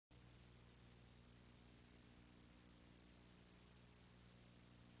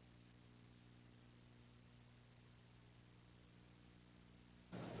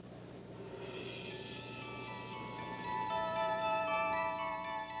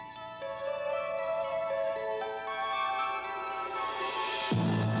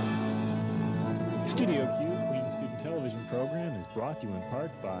Studio Q, Queen's student television program, is brought to you in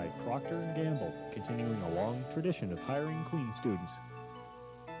part by Procter & Gamble, continuing a long tradition of hiring Queen students.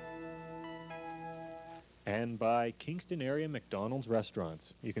 And by Kingston area McDonald's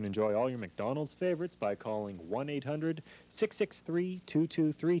restaurants. You can enjoy all your McDonald's favorites by calling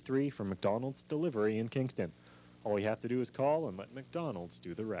 1-800-663-2233 for McDonald's delivery in Kingston. All you have to do is call and let McDonald's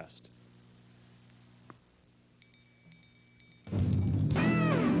do the rest.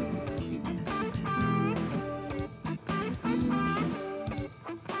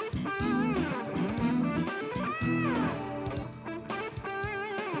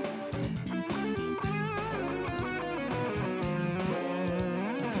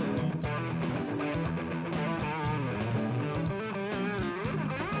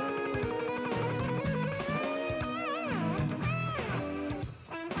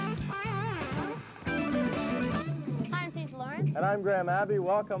 And I'm Abbey.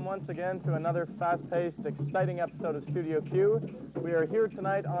 Welcome once again to another fast-paced, exciting episode of Studio Q. We are here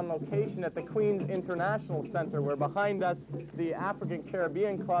tonight on location at the Queen's International Center, where behind us the African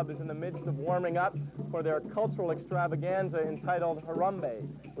Caribbean Club is in the midst of warming up for their cultural extravaganza entitled Harambe,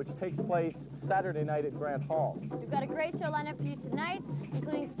 which takes place Saturday night at Grant Hall. We've got a great show lineup for you tonight,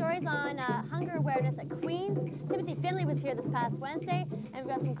 including stories on hunger awareness at Queen's. Timothy Findlay was here this past Wednesday, and we've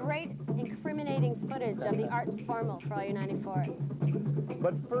got some great incriminating footage of the arts formal for all your 94s.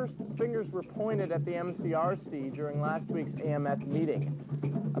 But first, fingers were pointed at the MCRC during last week's AMS meeting.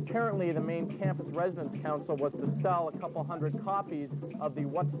 Apparently, the main campus residence council was to sell a couple hundred copies of the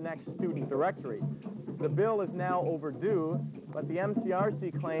What's Next student directory. The bill is now overdue, but the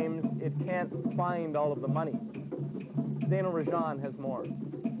MCRC claims it can't find all of the money. Zainal Rajan has more.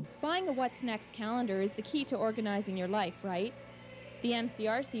 Buying a What's Next calendar is the key to organizing your life, right? The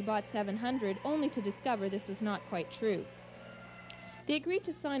MCRC bought 700 only to discover this was not quite true. They agreed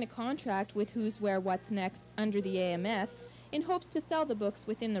to sign a contract with Who's Where What's Next under the AMS in hopes to sell the books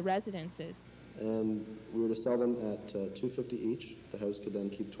within the residences. And we were to sell them at $2.50 each. The house could then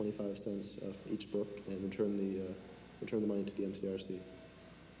keep 25 cents of each book and return the money to the MCRC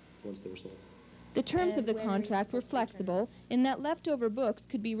once they were sold. The terms of the contract were flexible in that leftover books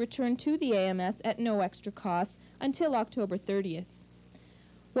could be returned to the AMS at no extra cost until October 30th.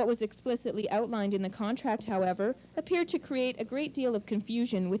 What was explicitly outlined in the contract, however, appeared to create a great deal of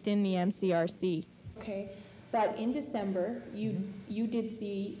confusion within the MCRC. Okay, but in December, you did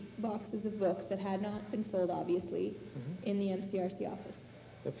see boxes of books that had not been sold, obviously, in the MCRC office.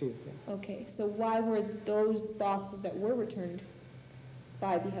 A few, yeah. Okay, so why were those boxes that were returned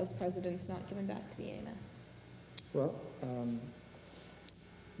by the House Presidents not given back to the AMS? Well,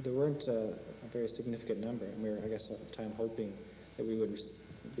 there weren't a very significant number, and we were, I guess, at the time hoping that we would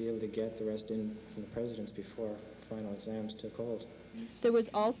be able to get the rest in from the presidents before final exams took hold. There was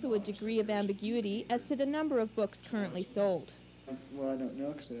also a degree of ambiguity as to the number of books currently sold. Well, I don't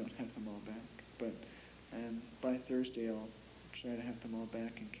know because I don't have them all back, but by Thursday I'll try to have them all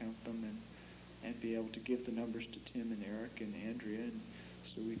back and count them and be able to give the numbers to Tim and Eric and Andrea, and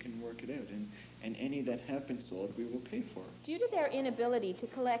so we can work it out. And any that have been sold, we will pay for. Due to their inability to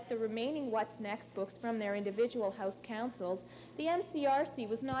collect the remaining What's Next books from their individual house councils, the MCRC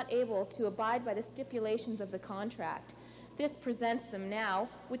was not able to abide by the stipulations of the contract. This presents them now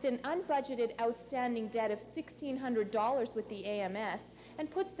with an unbudgeted outstanding debt of $1,600 with the AMS and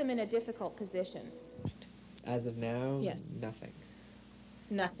puts them in a difficult position. As of now, yes. Nothing.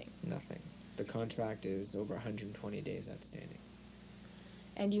 Nothing. Nothing. The contract is over 120 days outstanding.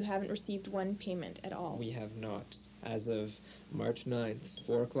 And you haven't received one payment at all? We have not. As of March 9th,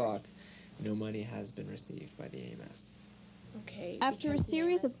 4 o'clock, no money has been received by the AMS. Okay. After a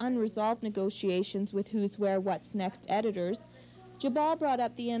series of unresolved negotiations with Who's Where What's Next editors, Jabal brought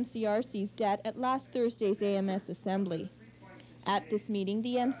up the MCRC's debt at last Thursday's AMS assembly. At this meeting,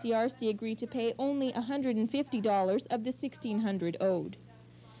 the MCRC agreed to pay only $150 of the $1,600 owed.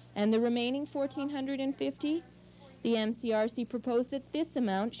 And the remaining $1,450? The MCRC proposed that this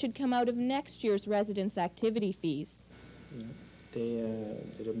amount should come out of next year's residence activity fees. Yeah. They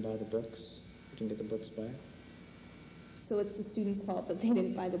didn't buy the books. They didn't get the books back. So it's the students' fault that they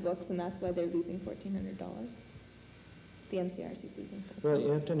didn't buy the books, and that's why they're losing $1,400? The MCRC is losing $1,400. Well, you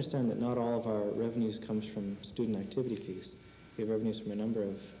have to understand that not all of our revenues comes from student activity fees. We have revenues from a number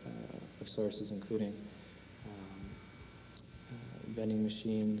of sources, including vending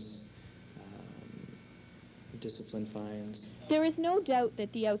machines, discipline fines. There is no doubt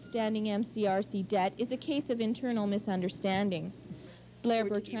that the outstanding MCRC debt is a case of internal misunderstanding. Blair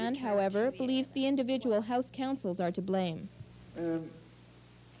Bertrand, however, believes the individual house councils are to blame. The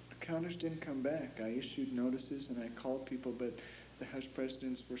counters didn't come back. I issued notices and I called people, but the House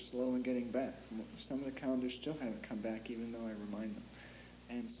presidents were slow in getting back. Some of the calendars still haven't come back, even though I remind them.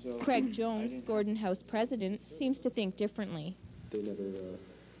 And so Craig Jones, Gordon House president, seems to think differently. They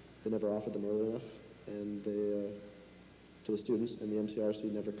never offered them early enough, and they to the students, and the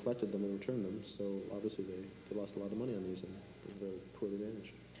MCRC never collected them and returned them. So obviously they lost a lot of money on these, and they were very poorly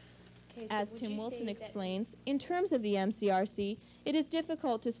managed. Okay, so as Tim Wilson explains, in terms of the MCRC, it is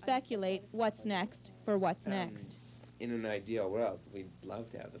difficult to speculate what's next for what's next. In an ideal world, we'd love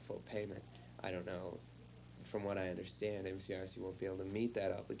to have the full payment. I don't know. From what I understand, MCRC won't be able to meet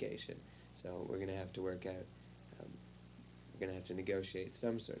that obligation. So we're going to have to work out, we're going to have to negotiate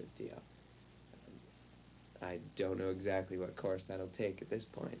some sort of deal. I don't know exactly what course that'll take at this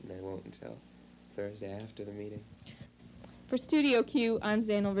point, and I won't until Thursday after the meeting. For Studio Q, I'm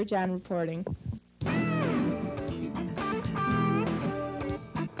Zainal Rajan reporting.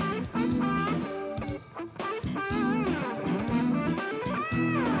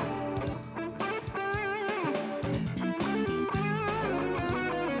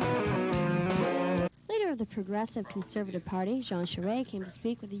 Leader of the Progressive Conservative Party, Jean Charest, came to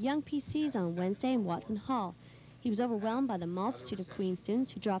speak with the young PCs on Wednesday in Watson Hall. He was overwhelmed by the multitude of Queen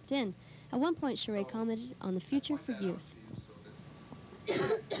students who dropped in. At one point, Charest commented on the future for youth.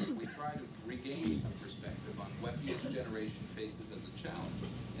 We try to regain some perspective on what each generation faces as a challenge.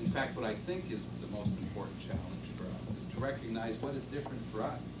 In fact, what I think is the most important challenge for us is to recognize what is different for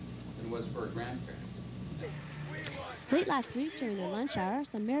us than was for our grandparents. Late last week, during their lunch hour,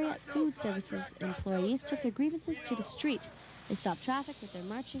 some Marriott Food Services employees took their grievances to the street. They stopped traffic with their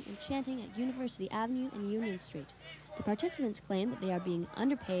marching and chanting at University Avenue and Union Street. The participants claim that they are being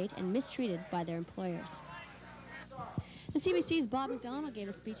underpaid and mistreated by their employers. The CBC's Bob McDonnell gave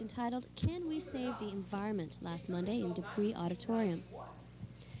a speech entitled, "Can We Save the Environment?" last Monday in Dupuis Auditorium.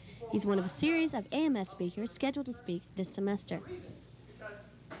 He's one of a series of AMS speakers scheduled to speak this semester.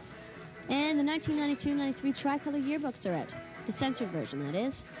 And the 1992-93 Tricolor yearbooks are out. The censored version, that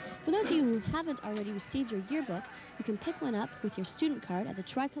is. For those of you who haven't already received your yearbook, you can pick one up with your student card at the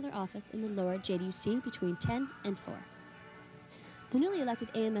Tricolor office in the lower JDUC between 10 and 4. The newly elected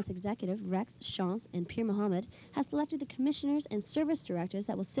AMS executive, Rex Chance and Pierre Mohammed, have selected the commissioners and service directors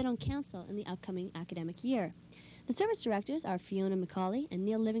that will sit on council in the upcoming academic year. The service directors are Fiona McCauley and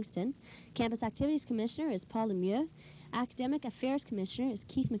Neil Livingston. Campus Activities Commissioner is Paul Lemieux. Academic Affairs Commissioner is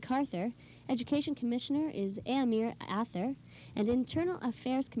Keith MacArthur. Education Commissioner is Amir Ather. And Internal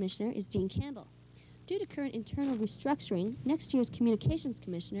Affairs Commissioner is Dean Campbell. Due to current internal restructuring, next year's Communications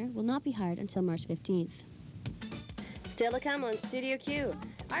Commissioner will not be hired until March 15th. Still to come on Studio Q,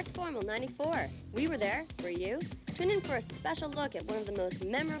 Arts Formal 94. We were there, for you. Tune in for a special look at one of the most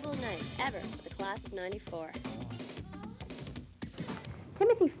memorable nights ever for the class of 94.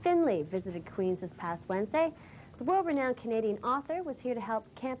 Timothy Findlay visited Queens this past Wednesday. The world-renowned Canadian author was here to help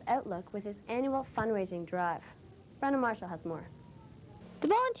Camp Outlook with its annual fundraising drive. Brenda Marshall has more. The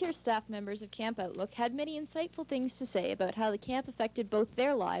volunteer staff members of Camp Outlook had many insightful things to say about how the camp affected both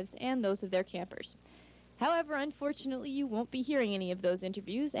their lives and those of their campers. However, unfortunately, you won't be hearing any of those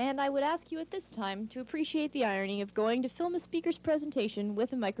interviews, and I would ask you at this time to appreciate the irony of going to film a speaker's presentation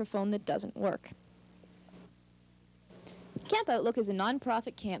with a microphone that doesn't work. Camp Outlook is a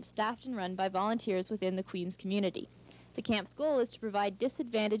non-profit camp staffed and run by volunteers within the Queens community. The camp's goal is to provide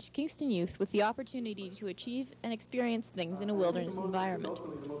disadvantaged Kingston youth with the opportunity to achieve and experience things in a wilderness environment.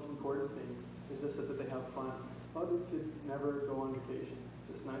 Ultimately, the most important thing is just that they have fun. A lot of these kids never go on vacation.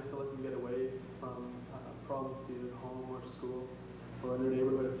 It's just nice to let them get away from problems either at home or school or in their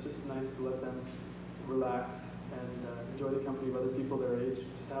neighborhood. It's just nice to let them relax and enjoy the company of other people their age.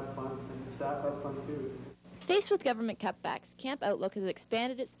 Just have fun, and the staff have fun too. Faced with government cutbacks, Camp Outlook has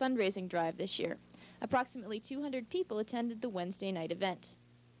expanded its fundraising drive this year. Approximately 200 people attended the Wednesday night event.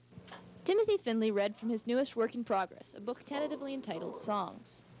 Timothy Findlay read from his newest work in progress, a book tentatively entitled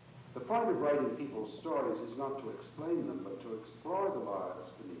Songs. The point of writing people's stories is not to explain them, but to explore the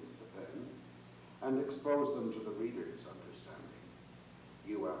lives beneath the pen and expose them to the reader's understanding.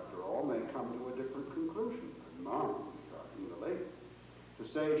 You, after all, may come to a different conclusion than mine regarding the lady. To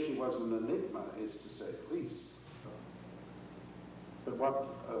say she was an enigma is to say the least. But what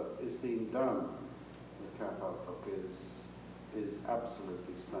is being done with Camp Outlook is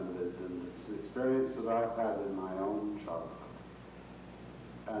absolutely splendid, and it's an experience that I've had in my own childhood.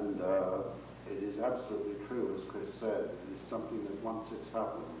 And it is absolutely true, as Chris said, it is something that once it's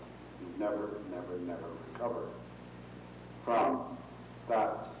happened, you never recover from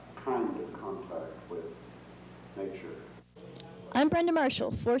that kind of contact with nature. I'm Brenda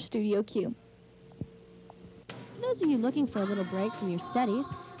Marshall for Studio Q. For those of you looking for a little break from your studies,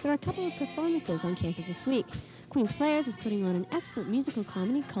 there are a couple of performances on campus this week. Queen's Players is putting on an excellent musical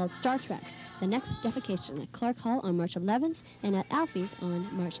comedy called Star Trek, The Next Defecation at Clark Hall on March 11th and at Alfie's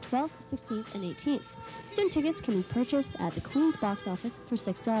on March 12th, 16th, and 18th. Student tickets can be purchased at the Queen's box office for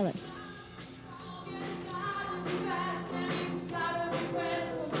 $6.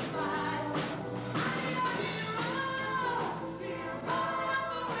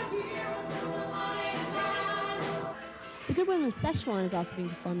 The Good Women of Szechuan is also being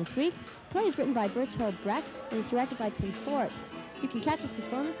performed this week. The play is written by Bertolt Brecht and is directed by Tim Ford. You can catch this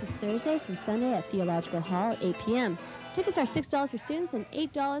performance this Thursday through Sunday at Theological Hall at 8 p.m. Tickets are $6 for students and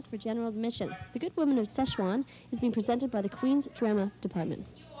 $8 for general admission. The Good Women of Szechuan is being presented by the Queen's Drama Department.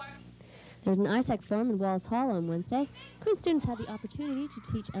 There was an ISAC forum in Wallace Hall on Wednesday. Queen's students had the opportunity to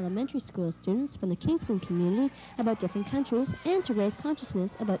teach elementary school students from the Kingston community about different countries and to raise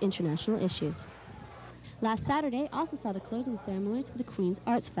consciousness about international issues. Last Saturday also saw the closing ceremonies for the Queen's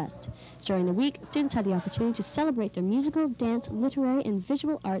Arts Fest. During the week, students had the opportunity to celebrate their musical, dance, literary, and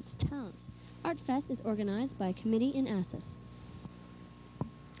visual arts talents. Art Fest is organized by a committee in Assis.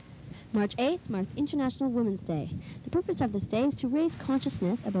 March 8th marked International Women's Day. The purpose of this day is to raise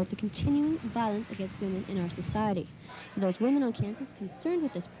consciousness about the continuing violence against women in our society. For those women on campus concerned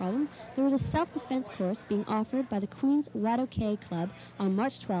with this problem, there was a self-defense course being offered by the Queen's Wad-OK Club on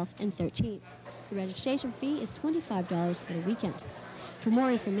March 12th and 13th. The registration fee is $25 for the weekend. For more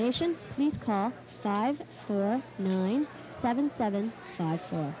information, please call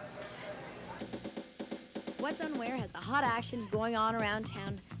 549-7754. What's on Where has the hot action going on around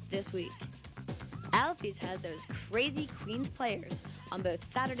town this week. Alfie's has those crazy Queen's Players on both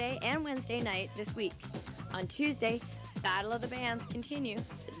Saturday and Wednesday night this week. On Tuesday, Battle of the Bands continue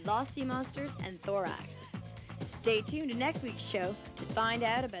with Lost Sea Monsters and Thorax. Stay tuned to next week's show to find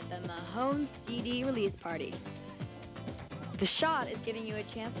out about the Mahone CD release party. The Shot is giving you a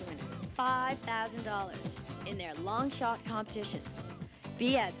chance to win $5,000 in their long shot competition.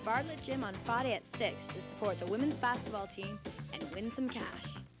 Be at Bartlett Gym on Friday at 6 to support the women's basketball team and win some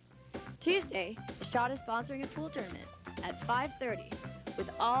cash. Tuesday, The Shot is sponsoring a pool tournament at 5:30 with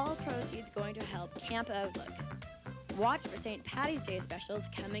all proceeds going to help Camp Outlook. Watch for St. Patty's Day specials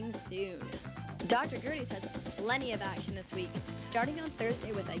coming soon. Dr. Gertie's has plenty of action this week, starting on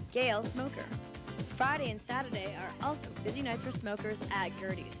Thursday with a Gale Smoker. Friday and Saturday are also busy nights for smokers at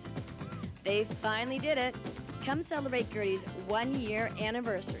Gertie's. They finally did it. Come celebrate Gertie's 1-year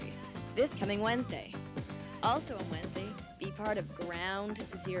anniversary this coming Wednesday. Also on Wednesday, be part of Ground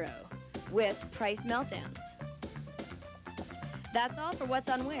Zero with price meltdowns. That's all for What's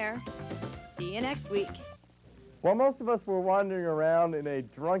on Where. See you next week. While most of us were wandering around in a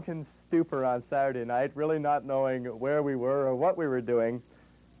drunken stupor on Saturday night, really not knowing where we were or what we were doing,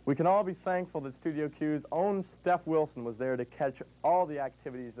 we can all be thankful that Studio Q's own Steph Wilson was there to catch all the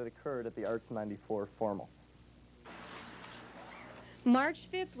activities that occurred at the Arts 94 formal. March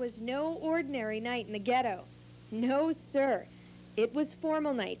 5th was no ordinary night in the ghetto. No, sir. It was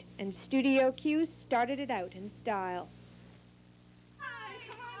formal night, and Studio Q started it out in style.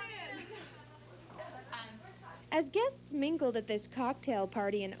 As guests mingled at this cocktail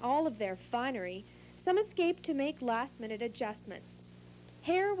party in all of their finery, some escaped to make last-minute adjustments.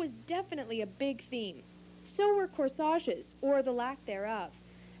 Hair was definitely a big theme. So were corsages, or the lack thereof.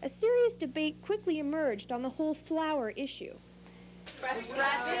 A serious debate quickly emerged on the whole flower issue.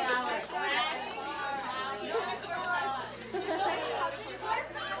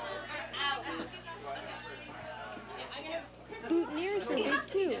 Boutonnieres were big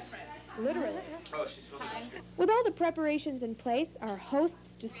too. Literally. With all the preparations in place, our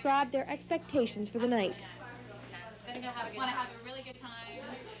hosts described their expectations for the night. Want to have a really good time.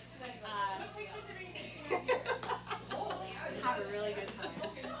 Have a really good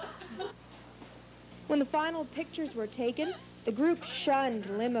time. When the final pictures were taken, the group shunned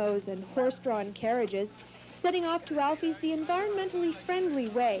limos and horse-drawn carriages, setting off to Alfie's the environmentally friendly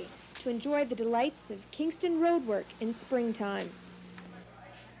way to enjoy the delights of Kingston roadwork in springtime.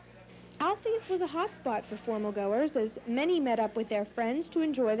 Alfie's was a hotspot for formal goers, as many met up with their friends to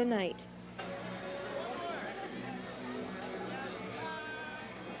enjoy the night.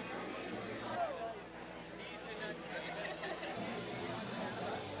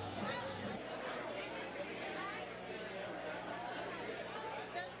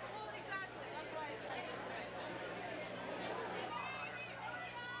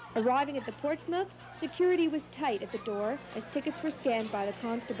 Arriving at the Portsmouth, security was tight at the door as tickets were scanned by the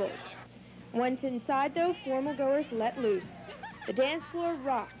constables. Once inside, though, formal goers let loose. The dance floor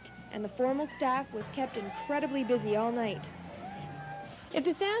rocked, and the formal staff was kept incredibly busy all night. If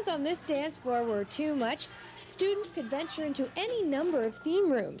the sounds on this dance floor were too much, students could venture into any number of theme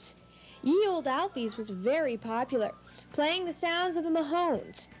rooms. Ye Olde Alfie's was very popular, playing the sounds of the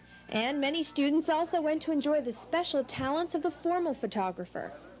Mahones. And many students also went to enjoy the special talents of the formal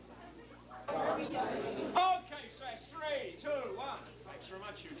photographer. Okay, so 3, 2, 1. Thanks very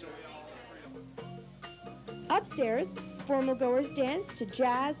much, you two. Upstairs, formal goers danced to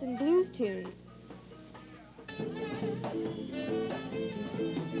jazz and blues tunes.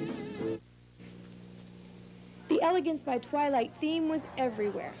 The Elegance by Twilight theme was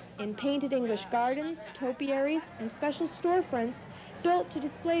everywhere, in painted English gardens, topiaries, and special storefronts built to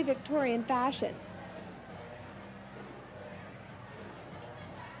display Victorian fashion.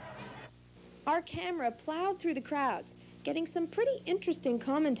 Our camera plowed through the crowds, getting some pretty interesting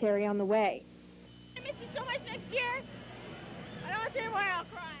commentary on the way. I miss you so much next year. I don't want to say why I'll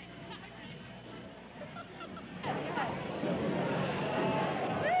cry.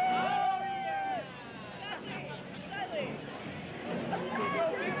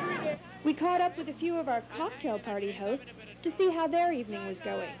 We caught up with a few of our cocktail party hosts to see how their evening was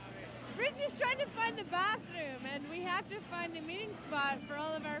going. We're just trying to find the bathroom, and we have to find a meeting spot for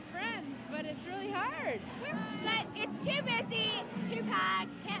all of our friends, but it's really hard. But it's too busy, too packed,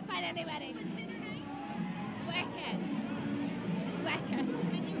 can't find anybody. Was dinner night? Wicked.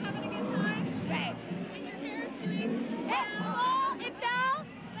 And you having a good time? Right. And your hair's doing well? It fell,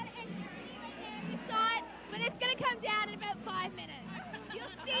 but it's pretty right there. You saw it, but it's going to come down in about 5 minutes.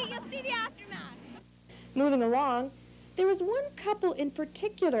 You'll see the aftermath. Moving along, there was one couple in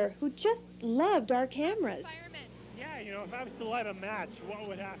particular who just loved our cameras. Yeah, you know, if I was to light a match, what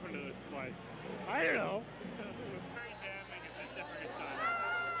would happen to this place? I don't know.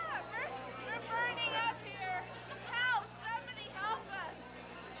 We're burning up here. Help! Somebody help us.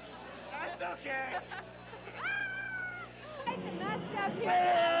 That's okay. It's messed up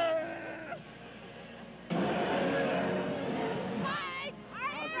here.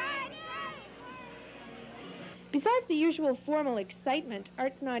 Besides the usual formal excitement,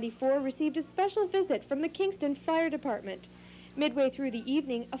 Arts 94 received a special visit from the Kingston Fire Department. Midway through the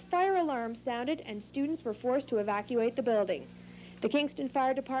evening, a fire alarm sounded and students were forced to evacuate the building. The Kingston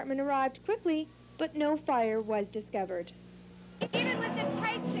Fire Department arrived quickly, but no fire was discovered. Even with the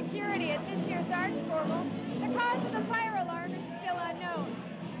tight security at this year's Arts Formal, the cause of the fire alarm is still unknown.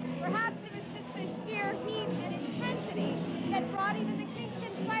 Perhaps it was just the sheer heat and intensity that brought even the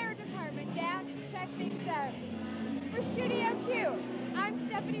Kingston Fire Department down to check things out. For Studio Q, I'm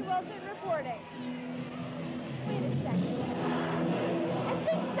Stephanie Wilson reporting. Wait a second. I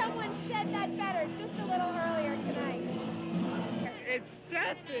think someone said that better just a little earlier tonight. It's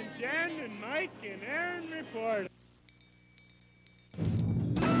Steph and Jen and Mike and Aaron reporting.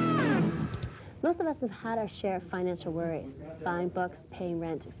 Most of us have had our share of financial worries, buying books, paying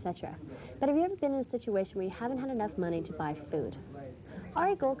rent, etc. But have you ever been in a situation where you haven't had enough money to buy food?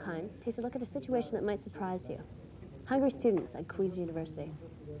 Ari Goldkind takes a look at a situation that might surprise you. Hungry students at Queen's University.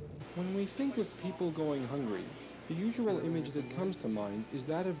 When we think of people going hungry, the usual image that comes to mind is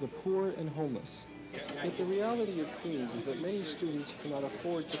that of the poor and homeless. Yet the reality at Queen's is that many students cannot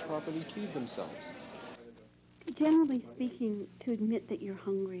afford to properly feed themselves. Generally speaking, to admit that you're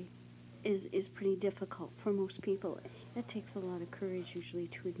hungry is pretty difficult for most people. It takes a lot of courage usually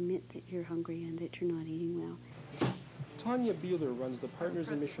to admit that you're hungry and that you're not eating well. Tanya Beeler runs the Partners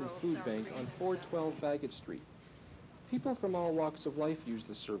in Mission Food Bank on 412 Bagot Street. People from all walks of life use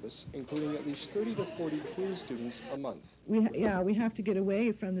the service, including at least 30 to 40 Queen's students a month. We have to get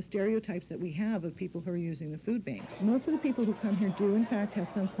away from the stereotypes that we have of people who are using the food bank. Most of the people who come here do, in fact, have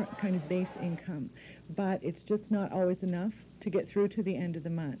some kind of base income, but it's just not always enough to get through to the end of the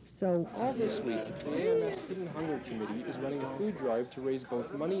month. So all this week, the AMS Hidden Hunger Committee is running a food drive to raise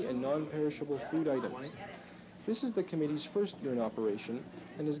both money and non-perishable food items. This is the committee's first year in operation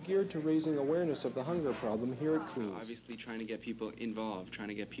and is geared to raising awareness of the hunger problem here at Queen's. Obviously, trying to get people involved, trying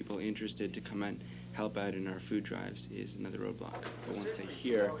to get people interested to come and help out in our food drives is another roadblock. But once they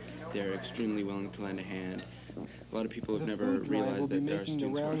hear, they're extremely willing to lend a hand. A lot of people have never realized that there are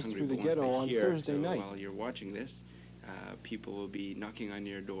students who are hungry, but once they hear, so while you're watching this, people will be knocking on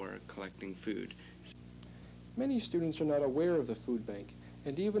your door collecting food. Many students are not aware of the food bank,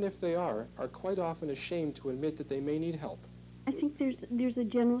 and even if they are quite often ashamed to admit that they may need help. I think there's a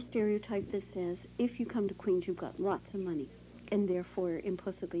general stereotype that says if you come to Queen's, you've got lots of money, and therefore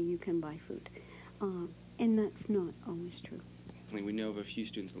implicitly you can buy food, and that's not always true. We know of a few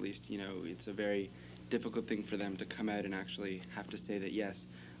students, at least, it's a very difficult thing for them to come out and actually have to say that, yes,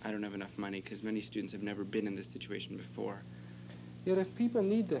 I don't have enough money, because many students have never been in this situation before. Yet if people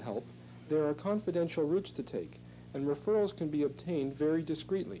need the help, there are confidential routes to take, and referrals can be obtained very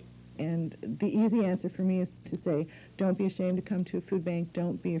discreetly. And the easy answer for me is to say, don't be ashamed to come to a food bank,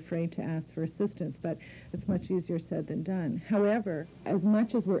 don't be afraid to ask for assistance, but it's much easier said than done. However, as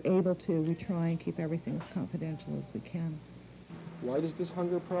much as we're able to, we try and keep everything as confidential as we can. Why does this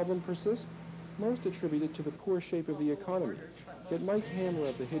hunger problem persist? Most attribute it to the poor shape of the economy. Yet Mike Hammer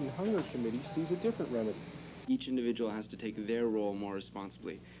of the Hidden Hunger Committee sees a different remedy. Each individual has to take their role more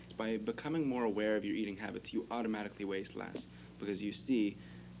responsibly. By becoming more aware of your eating habits, you automatically waste less, because you see,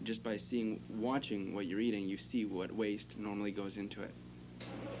 just by watching what you're eating, you see what waste normally goes into it.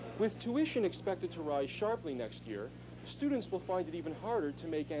 With tuition expected to rise sharply next year, students will find it even harder to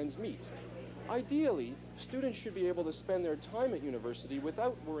make ends meet. Ideally, students should be able to spend their time at university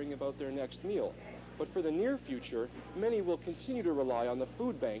without worrying about their next meal. But for the near future, many will continue to rely on the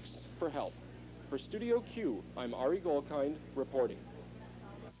food banks for help. For Studio Q, I'm Ari Goldkind, reporting.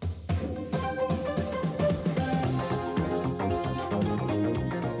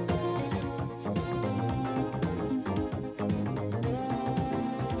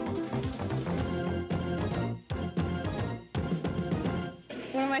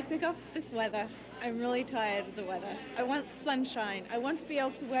 What am I sick of? This weather. I'm really tired of the weather. I want sunshine. I want to be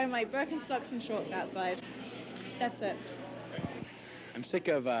able to wear my Birkenstocks and shorts outside. That's it. I'm sick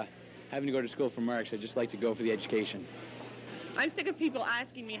of having to go to school for marks. I'd just like to go for the education. I'm sick of people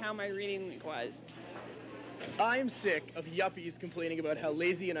asking me how my reading week was. I'm sick of yuppies complaining about how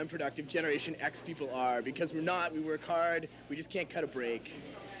lazy and unproductive Generation X people are, because we're not, we work hard, we just can't cut a break.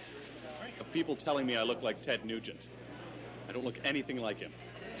 Of people telling me I look like Ted Nugent. I don't look anything like him.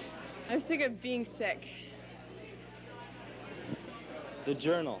 I'm sick of being sick. The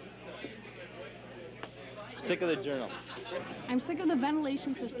Journal. Sick of the Journal. I'm sick of the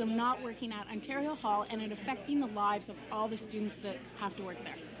ventilation system not working at Ontario Hall and it affecting the lives of all the students that have to work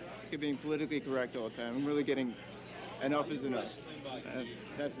there. Sick of being politically correct all the time. I'm really getting enough is enough.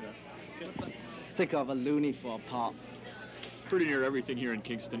 That's enough. Sick of a loony for a pop. Pretty near everything here in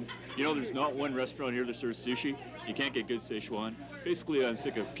Kingston. You know, there's not one restaurant here that serves sushi. You can't get good Szechuan. Basically, I'm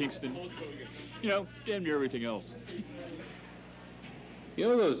sick of Kingston. You know, damn near everything else. You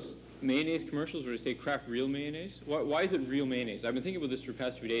know those mayonnaise commercials where they say craft real mayonnaise? Why is it real mayonnaise? I've been thinking about this for the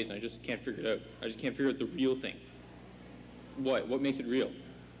past 3 days and I just can't figure it out. I just can't figure out the real thing. What makes it real?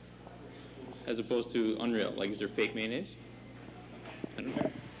 As opposed to unreal? Like, is there fake mayonnaise? I don't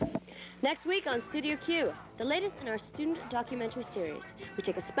know. Next week on Studio Q, the latest in our student documentary series. We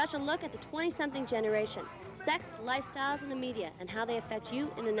take a special look at the 20-something generation, sex, lifestyles, and the media, and how they affect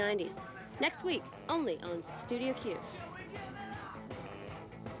you in the 90s. Next week, only on Studio Q.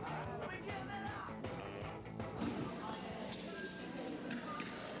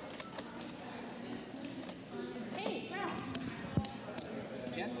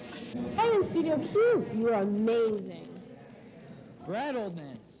 Hey, in Studio Q, you are amazing. Brad, old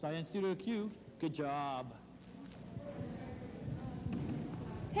man, saw you in Studio Q. Good job.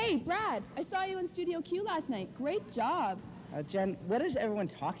 Hey, Brad, I saw you in Studio Q last night. Great job. Jen, what is everyone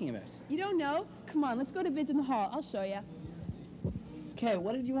talking about? You don't know? Come on, let's go to Vids in the Hall. I'll show you. Okay,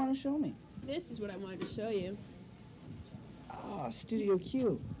 what did you want to show me? This is what I wanted to show you. Oh, Studio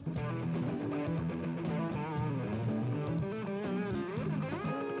Q.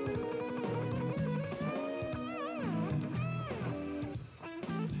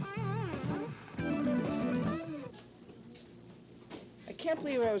 I can't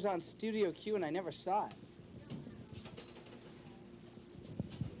believe I was on Studio Q and I never saw it.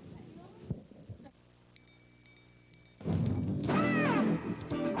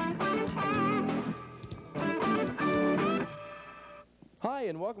 Hi,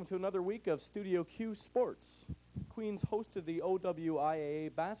 and welcome to another week of Studio Q Sports. Queens hosted the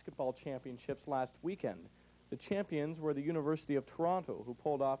OWIAA Basketball Championships last weekend. The champions were the University of Toronto, who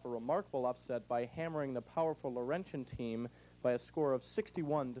pulled off a remarkable upset by hammering the powerful Laurentian team by a score of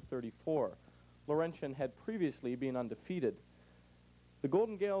 61-34. Laurentian had previously been undefeated. The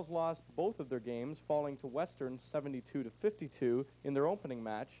Golden Gaels lost both of their games, falling to Western 72-52 in their opening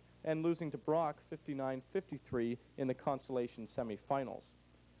match and losing to Brock 59-53 in the consolation semifinals.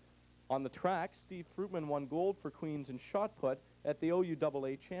 On the track, Steve Fruitman won gold for Queens in shot put at the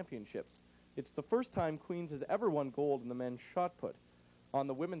OUAA Championships. It's the first time Queens has ever won gold in the men's shot put. On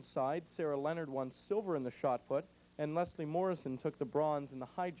the women's side, Sarah Leonard won silver in the shot put, and Leslie Morrison took the bronze in the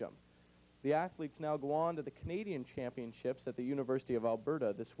high jump. The athletes now go on to the Canadian Championships at the University of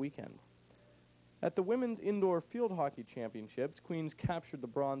Alberta this weekend. At the Women's Indoor Field Hockey Championships, Queens captured the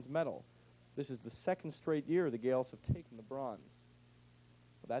bronze medal. This is the second straight year the Gaels have taken the bronze.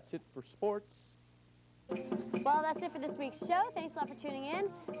 Well, that's it for sports. Well, that's it for this week's show. Thanks a lot for tuning in.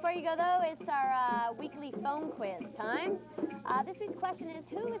 Before you go, though, it's our weekly phone quiz time. This week's question is,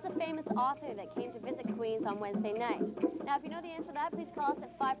 who is the famous author that came to visit Queens on Wednesday night? Now, if you know the answer to that, please call us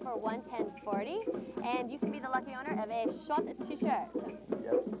at 541-1040, and you can be the lucky owner of a shot t-shirt.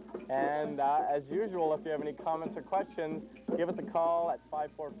 Yes. And as usual, if you have any comments or questions, give us a call at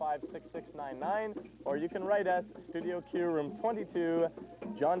 545-6699, or you can write us, Studio Q, Room 22,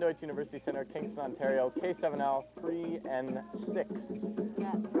 John Deutsch University Center, Kingston, Ontario, K7L 3N6.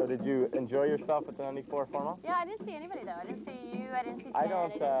 Yeah. So did you enjoy yourself at the 94 formal? Yeah, I didn't see anybody, though. I didn't see you, I didn't see Jen, I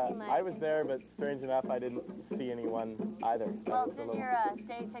don't, I didn't see Mike. I was there, but strange enough, I didn't see anyone either. Well, didn't your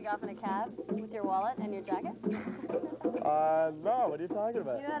date take off in a cab with your wallet and your jacket? No, what are you talking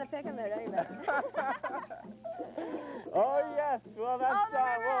about? You know how to pick them there, don't you, Ben? Oh, yes. Well, that's,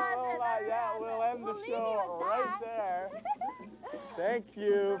 we'll end the show right there. Thank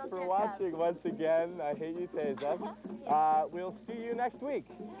you for watching once again. I hate you, Teza. We'll see you next week.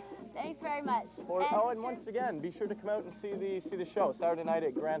 Thanks very much. And once again, be sure to come out and see the show Saturday night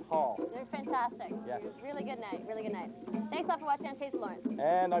at Grant Hall. They're fantastic. Yes. Really good night. Really good night. Thanks all for watching. I'm Teza Lawrence.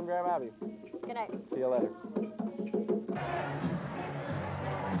 And I'm Graham Abbey. Good night. See you later.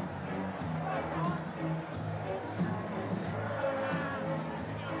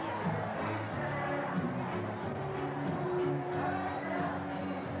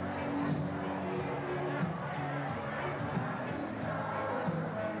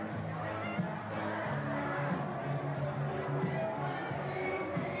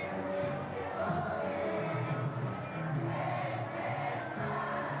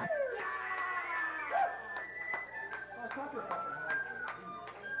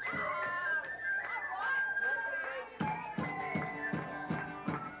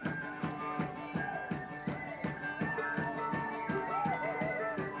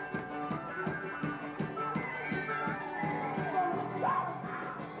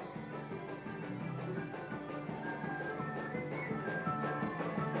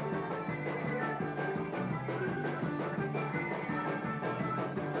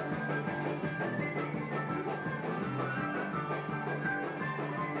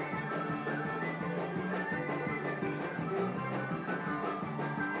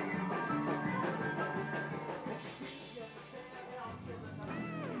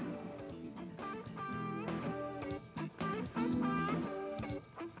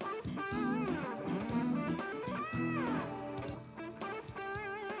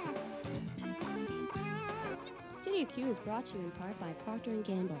 Studio Q is brought to you in part by Procter &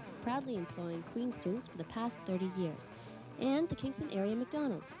 Gamble, proudly employing Queen's students for the past 30 years. And the Kingston Area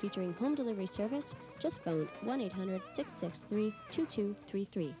McDonald's, featuring home delivery service. Just phone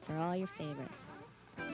 1-800-663-2233 for all your favorites.